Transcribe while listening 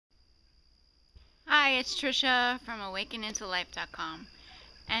Hi, it's Trisha from awakenintolife.com,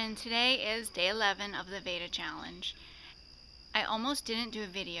 and today is day 11 of the VEDA challenge. I almost didn't do a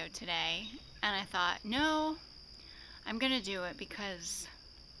video today, and I thought, no, I'm going to do it because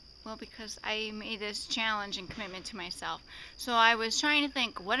I made this challenge and commitment to myself. So I was trying to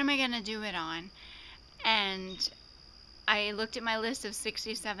think, what am I going to do it on? And I looked at my list of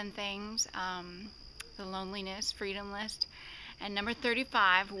 67 things, the loneliness freedom list, and number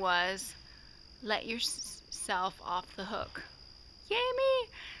 35 was let yourself off the hook. Yay me!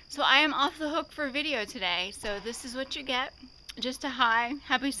 So I am off the hook for video today. So this is what you get. Just a hi,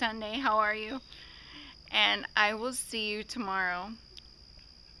 happy Sunday, how are you? And I will see you tomorrow.